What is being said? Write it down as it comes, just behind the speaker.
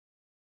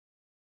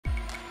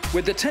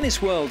With the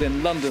tennis world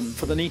in London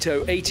for the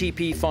Nitto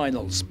ATP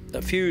finals,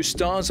 a few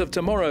stars of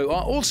tomorrow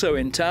are also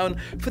in town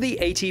for the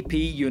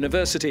ATP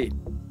University.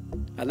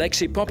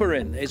 Alexei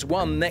Popyrin is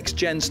one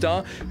next-gen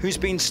star who's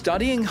been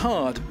studying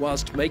hard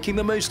whilst making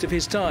the most of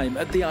his time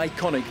at the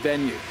iconic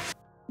venue.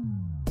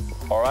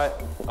 All right,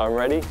 I'm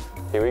ready.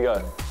 Here we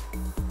go.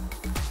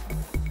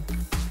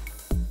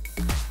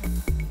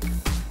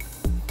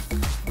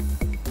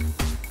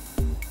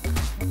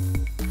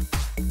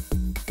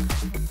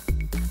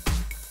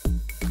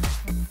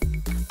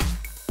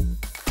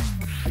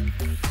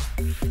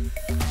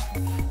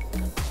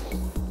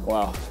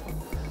 Wow,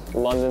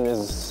 London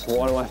is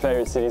one of my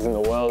favourite cities in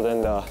the world,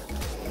 and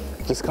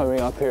just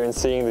coming up here and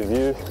seeing the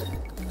view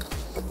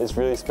is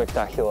really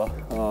spectacular.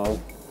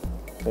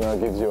 You know, it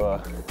gives you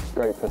a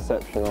great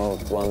perception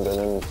of London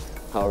and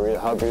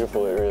how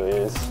beautiful it really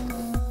is.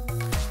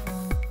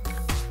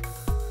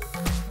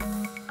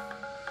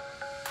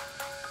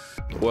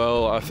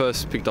 Well, I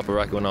first picked up a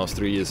racket when I was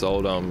 3 years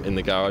old in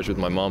the garage with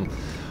my mum,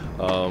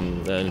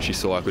 and she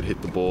saw I could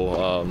hit the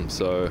ball,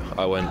 so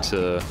I went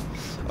to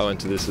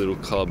this little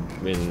club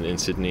in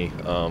Sydney,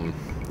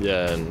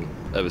 yeah, and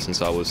ever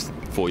since I was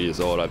 4 years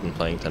old I've been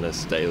playing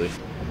tennis daily.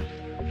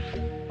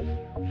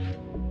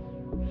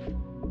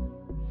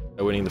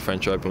 Winning the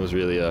French Open was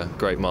really a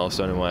great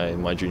milestone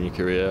in my junior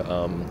career.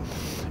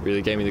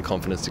 Really gave me the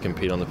confidence to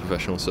compete on the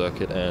professional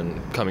circuit,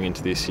 and coming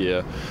into this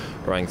year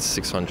ranked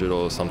 600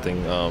 or something,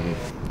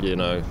 you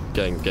know,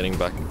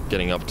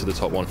 getting up to the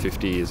top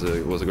 150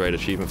 was a great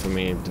achievement for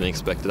me. Didn't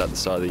expect it at the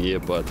start of the year,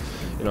 but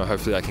you know,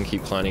 hopefully I can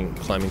keep climbing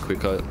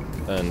quicker,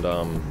 and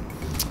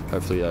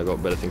hopefully I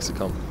got better things to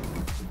come.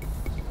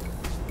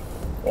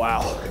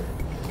 Wow,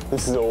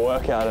 this is a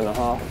workout and a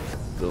half.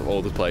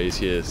 All the players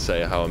here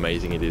say how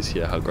amazing it is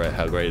here, how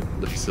great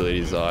the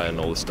facilities are, and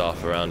all the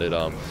staff around it.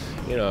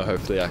 You know,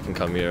 hopefully I can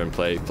come here and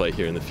play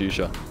here in the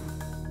future.